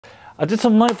I did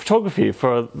some night photography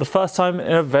for the first time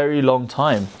in a very long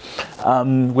time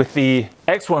with the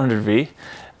X100V.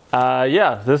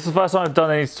 Yeah, this is the first time I've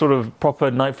done any sort of proper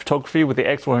night photography with the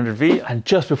X100V. And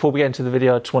just before we get into the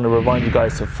video, I just want to remind you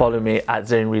guys to follow me at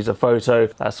Zain Photo.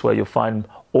 That's where you'll find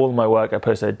all of my work. I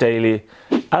post there daily.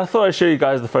 And I thought I'd show you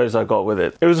guys the photos I got with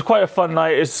it. It was quite a fun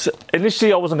night.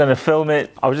 Initially, I wasn't going to film it.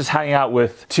 I was just hanging out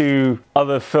with two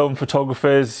other film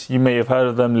photographers. You may have heard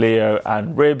of them, Leo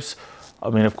and Ribs. I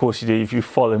mean, of course you do. If you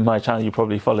follow my channel, you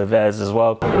probably follow theirs as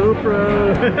well.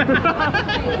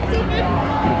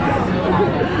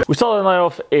 We started the night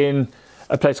off in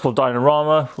a place called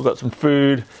Dinorama. We got some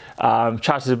food,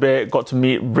 chatted a bit, got to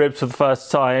meet Ribs for the first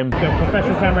time. The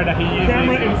professional camera that he uses.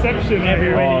 Camera inception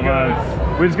everywhere he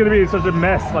goes. We're just gonna be such a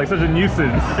mess, like such a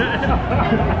nuisance.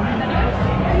 Yeah.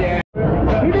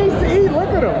 He needs to eat, look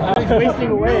at him. I'm wasting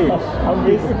away. I'm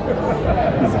wasting.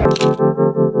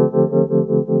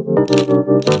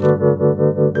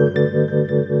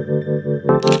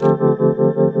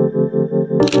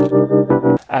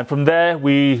 And from there,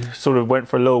 we sort of went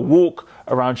for a little walk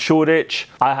around Shoreditch.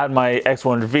 I had my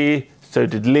X100V, so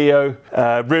did Leo.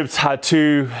 Ribs had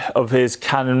two of his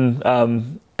Canon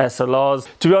SLRs.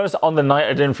 To be honest, on the night,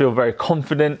 I didn't feel very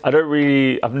confident. I've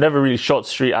never really shot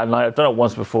street at night. I've done it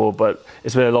once before, but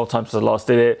it's been a long time since I last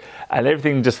did it. And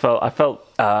everything just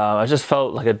I just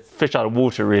felt like a fish out of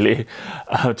water, really,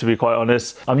 to be quite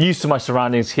honest. I'm used to my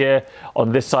surroundings here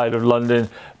on this side of London,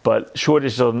 but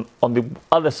Shoreditch is on the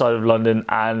other side of London,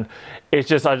 and I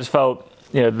just felt,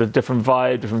 you know, the different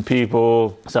vibe, different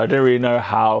people. So I didn't really know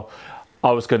how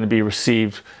I was going to be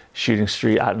received shooting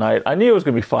street at night. I knew it was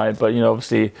going to be fine, but you know,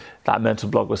 obviously that mental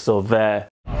block was still there.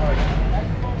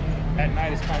 At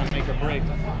night is kind of make or break.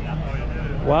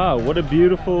 Wow, what a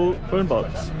beautiful phone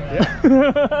box.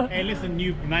 Yeah. Hey, listen,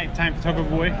 you nighttime photographer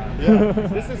boy. Yeah.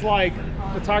 This is like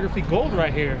photography gold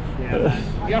right here. Yeah.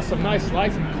 You got some nice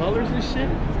lights and colors and shit.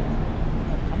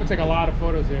 I'm gonna take a lot of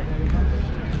photos here.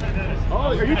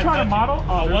 Oh, are you trying to model?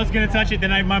 Oh, I was gonna touch it,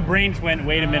 then my brain went,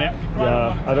 wait a minute.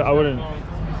 Yeah, I wouldn't.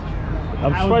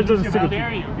 I'm surprised it doesn't stick with you.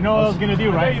 You know what I was gonna do,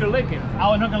 right? I dare you to lick it. I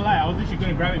was not gonna lie, I was literally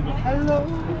gonna grab it and go, hello.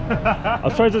 I'm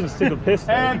surprised it doesn't stick with piss.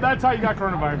 And that's how you got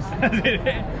coronavirus.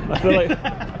 I feel like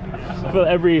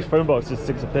every phone box just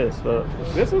sticks a piss, but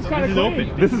this was kind of clean.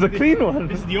 open. this is a clean one.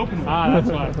 This is the open one. Ah, that's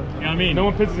why. You know what I mean? No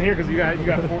one pisses here because you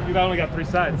only got 3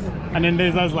 sides. And then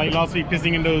there's us like last week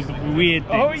pissing in those weird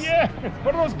things. Oh yeah,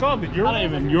 what are those called? The I don't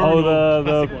even. Oh,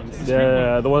 the ones.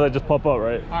 yeah, the ones that just pop up,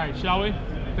 right? All right, shall we?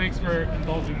 Thanks for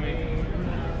indulging me.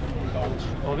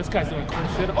 Oh, this guy's doing cool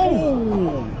shit.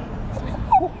 Oh!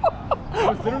 I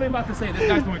was literally about to say this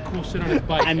guy's doing cool shit on his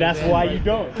bike. And that's why you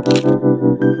don't.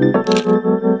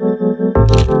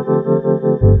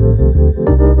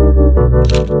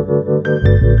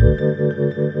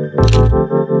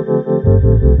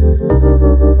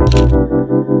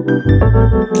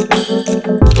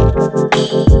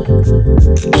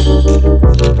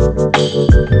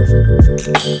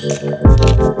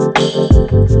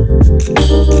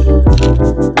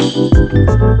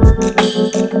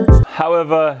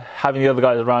 However, having the other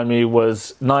guys around me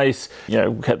was nice. You know,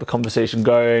 we kept the conversation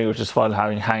going. It was just fun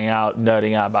hanging out,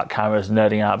 nerding out about cameras,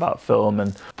 nerding out about film,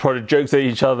 and product jokes at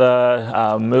each other.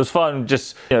 It was fun.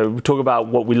 Just, you know, we talk about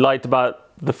what we liked about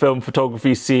the film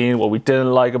photography scene, what we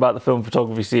didn't like about the film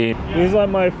photography scene. This is like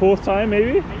my 4th time,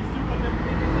 maybe.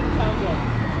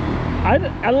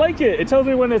 I like it. It tells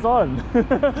me when it's on.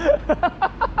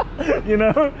 You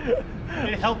know.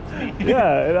 It helped me.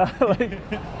 Yeah, like.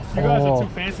 You guys are too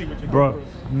fancy with your bro.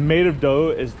 GoPros. Made of dough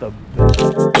is the best.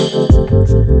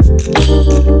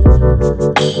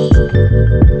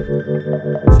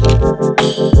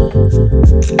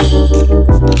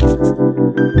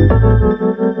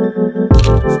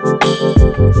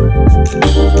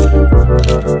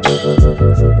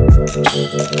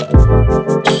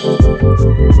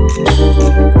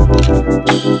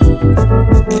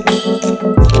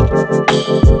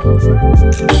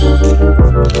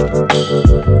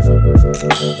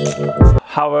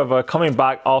 However, coming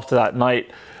back after that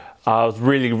night, I was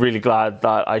really glad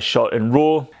that I shot in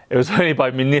RAW. It was only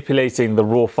by manipulating the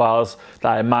RAW files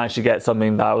that I managed to get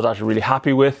something that I was actually really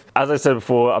happy with. As I said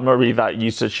before, I'm not really that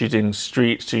used to shooting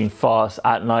street, shooting fast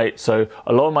at night, so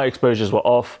a lot of my exposures were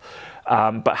off.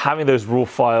 But having those RAW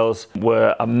files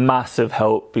were a massive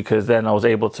help, because then I was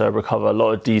able to recover a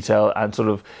lot of detail and sort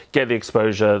of get the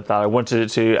exposure that I wanted it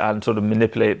to, and sort of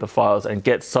manipulate the files and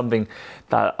get something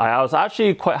that I was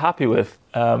actually quite happy with.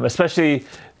 Especially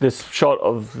this shot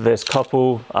of this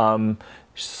couple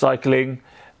cycling.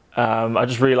 I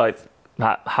just really liked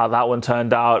how that one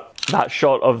turned out. That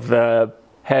shot of the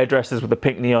hairdressers with the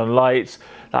pink neon lights.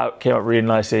 That came up really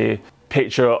nicely.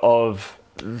 Picture of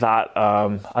that,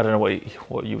 I don't know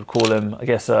what you would call him, I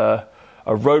guess a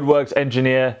roadworks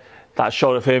engineer. That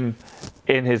shot of him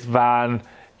in his van.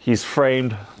 He's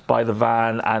framed by the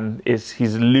van and he's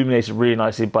illuminated really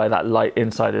nicely by that light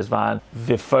inside his van.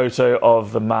 The photo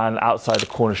of the man outside the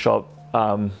corner shop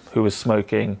who was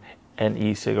smoking an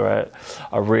e-cigarette.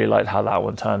 I really liked how that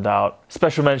one turned out.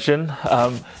 Special mention,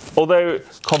 although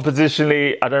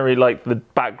compositionally I don't really like the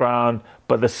background,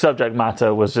 but the subject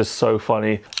matter was just so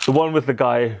funny. The one with the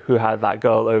guy who had that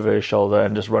girl over his shoulder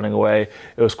and just running away,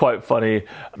 it was quite funny.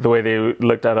 The way they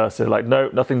looked at us, they're like, no,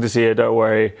 nothing to see here, don't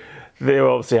worry. They were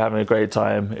obviously having a great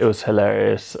time. It was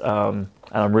hilarious. And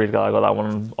I'm really glad I got that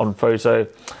one on photo.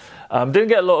 Didn't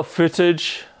get a lot of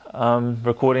footage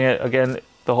recording it. Again,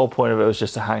 the whole point of it was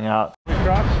just to hang out.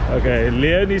 Okay,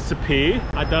 Leo needs to pee.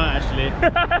 I don't actually.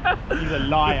 He's a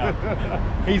liar.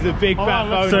 He's a big fat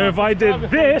phoner. So if I did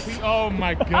this... Oh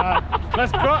my God.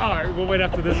 Let's go. All right, we'll wait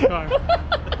after this car.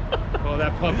 Oh,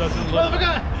 that pub doesn't look...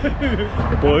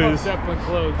 Boys, definitely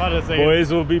closed.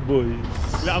 boys will be boys.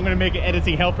 I'm gonna make it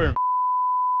editing hell for him.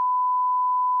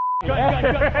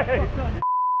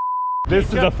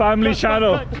 This is a family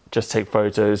channel. Just take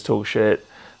photos, talk shit,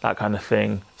 that kind of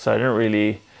thing. So I didn't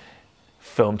really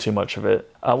film too much of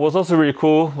it. What was also really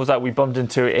cool was that we bumped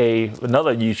into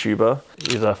another YouTuber.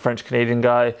 He's a French-Canadian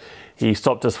guy. He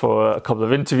stopped us for a couple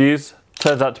of interviews.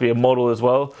 Turns out to be a model as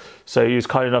well. So he was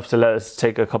kind enough to let us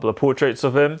take a couple of portraits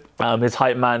of him. His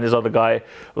hype man, his other guy,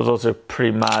 was also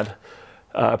pretty mad,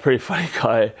 pretty funny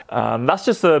guy. That's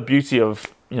just the beauty of,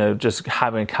 you know, just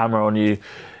having a camera on you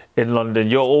in London.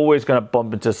 You're always gonna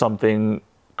bump into something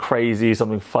crazy,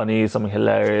 something funny, something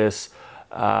hilarious,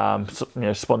 you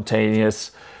know,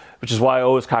 spontaneous, which is why I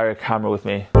always carry a camera with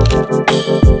me.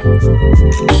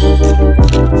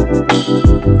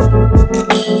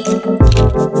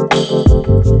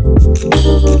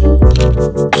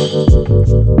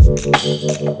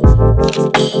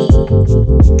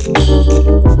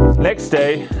 Next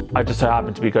day, I just so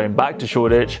happened to be going back to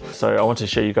Shoreditch, so I want to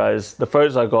show you guys the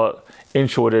photos I got in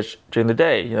Shoreditch during the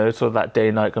day, you know, sort of that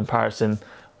day-night comparison,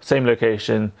 same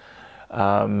location, you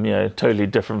know, totally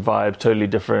different vibe, totally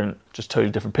different, just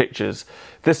totally different pictures.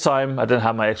 This time I didn't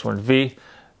have my X100V,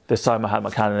 this time I had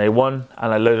my Canon A1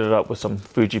 and I loaded it up with some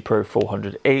Fuji Pro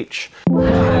 400H.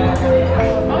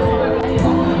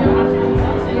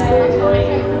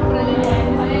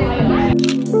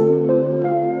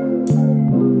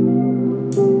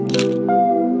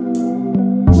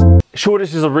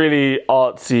 Shoreditch is a really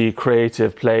artsy,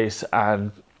 creative place,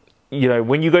 and you know,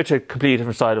 when you go to a completely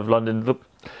different side of London,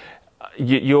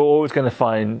 you're always going to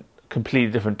find completely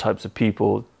different types of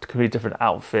people, completely different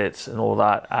outfits and all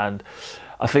that, and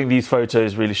I think these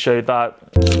photos really showed that.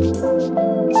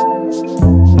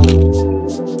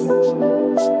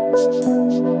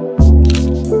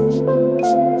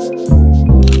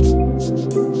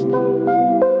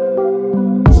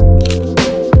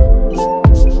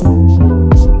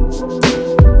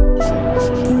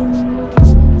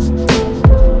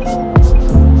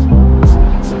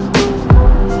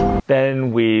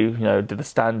 Then we, you know, did the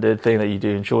standard thing that you do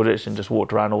in Shoreditch and just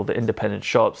walked around all the independent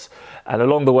shops. And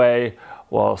along the way,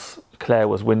 whilst Claire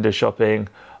was window shopping,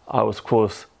 I was of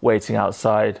course waiting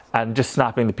outside and just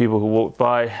snapping the people who walked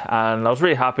by. And I was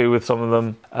really happy with some of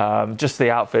them. Just the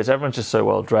outfits, everyone's just so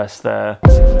well dressed there.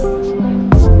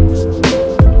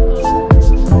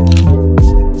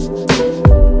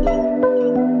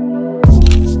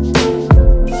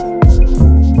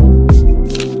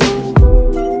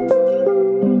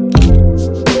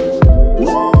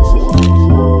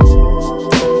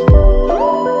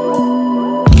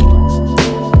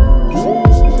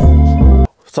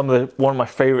 One of my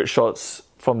favorite shots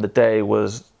from the day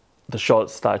was the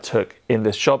shots that I took in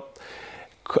this shop.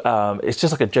 It's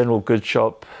just like a general goods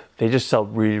shop. They just sell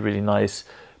really, really nice,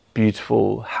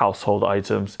 beautiful household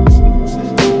items.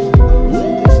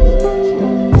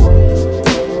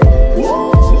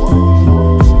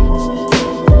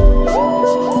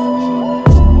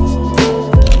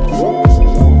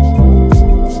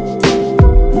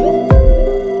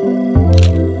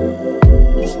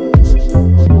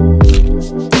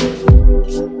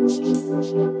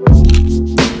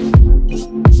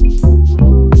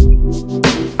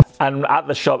 And at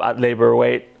the shop at Labour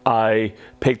Weight, I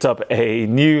picked up a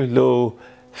new little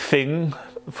thing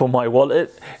for my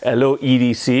wallet, a little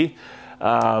EDC.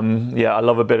 Yeah, I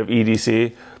love a bit of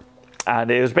EDC.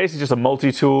 And it was basically just a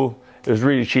multi-tool. It was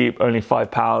really cheap, only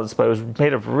 £5, but it was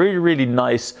made of really, really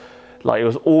nice, like it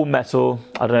was all metal.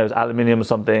 I don't know, it was aluminium or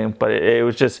something, but it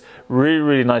was just really,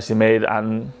 really nicely made.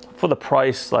 And for the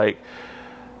price, like,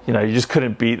 you know, you just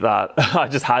couldn't beat that. I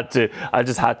just had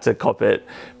to cop it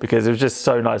because it was just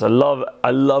so nice. I love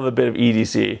a bit of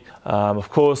EDC. Of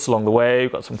course, along the way,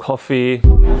 we've got some coffee.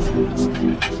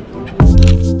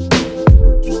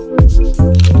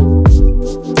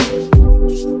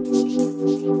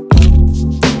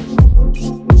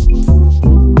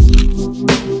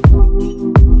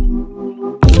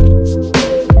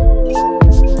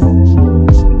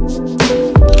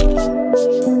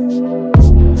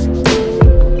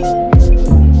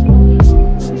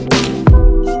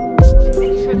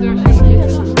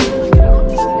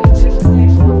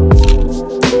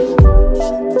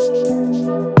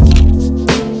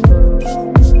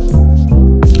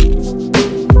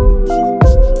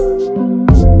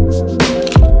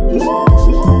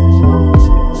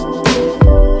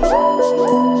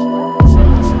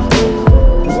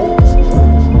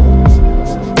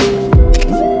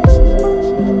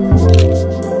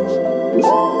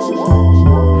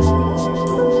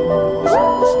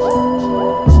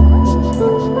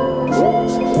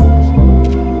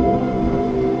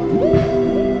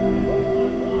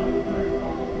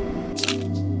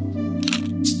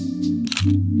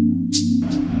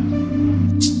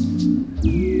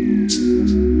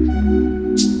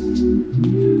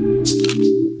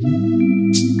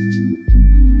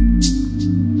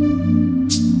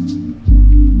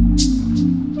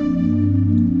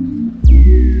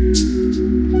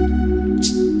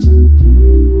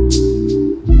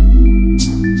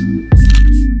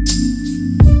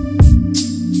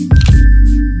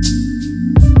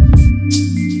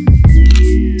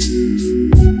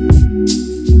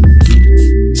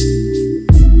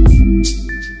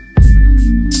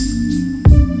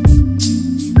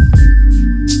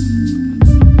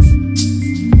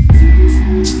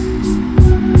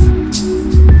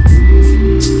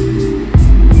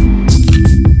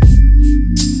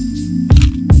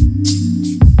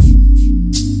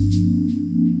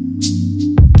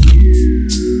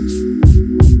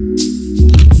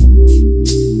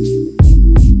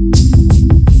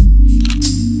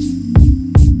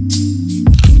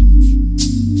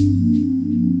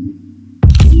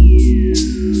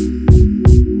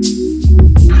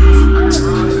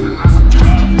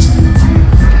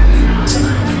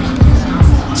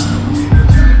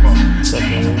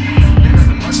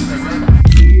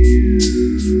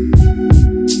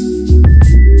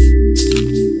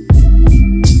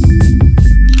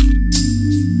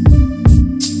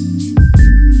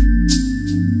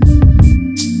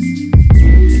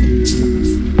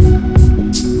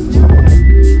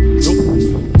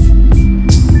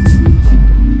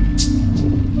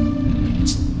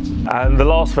 And the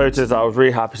last photos I was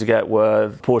really happy to get were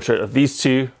the portrait of these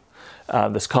two,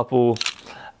 this couple.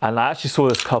 And I actually saw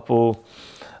this couple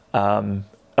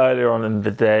earlier on in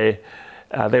the day.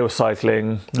 They were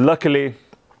cycling. Luckily,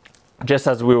 just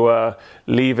as we were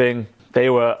leaving, they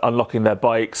were unlocking their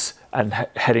bikes and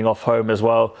heading off home as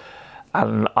well.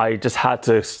 And I just had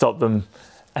to stop them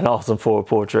and ask them for a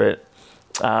portrait.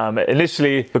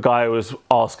 Initially, the guy was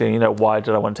asking, you know, why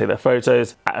did I want to take their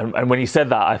photos? And when he said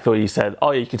that, I thought he said,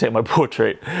 oh, you can take my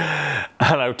portrait.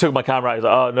 And I took my camera out. He was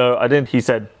like, oh, no, I didn't. He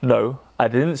said, no, I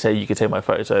didn't say you could take my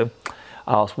photo.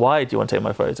 I asked, why do you want to take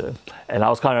my photo? And I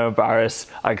was kind of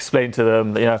embarrassed. I explained to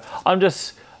them, you know, I'm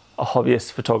just a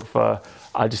hobbyist photographer.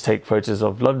 I just take photos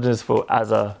of Londoners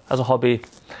as a hobby.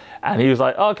 And he was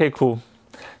like, oh, okay, cool.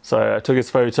 So I took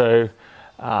his photo.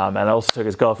 And I also took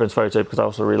his girlfriend's photo because I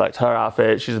also really liked her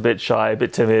outfit. She's a bit shy, a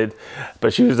bit timid,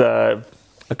 but she was a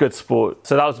good sport.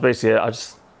 So that was basically it. I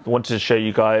just wanted to show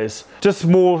you guys just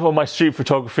more of my street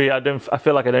photography. I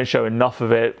feel like I don't show enough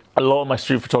of it. A lot of my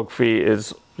street photography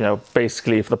is, you know,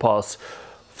 basically for the past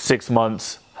 6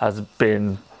 months has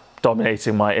been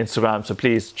dominating my Instagram. So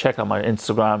please check out my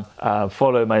Instagram,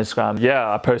 follow my Instagram.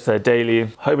 Yeah, I post there daily.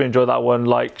 Hope you enjoyed that one.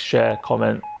 Like, share,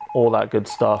 comment, all that good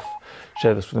stuff.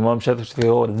 Share this with your mom, share this with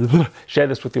your share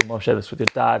this with your mom, share this with your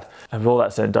dad. And with all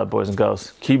that said and done, boys and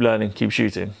girls, keep learning, keep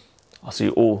shooting. I'll see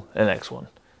you all in the next one.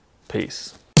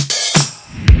 Peace.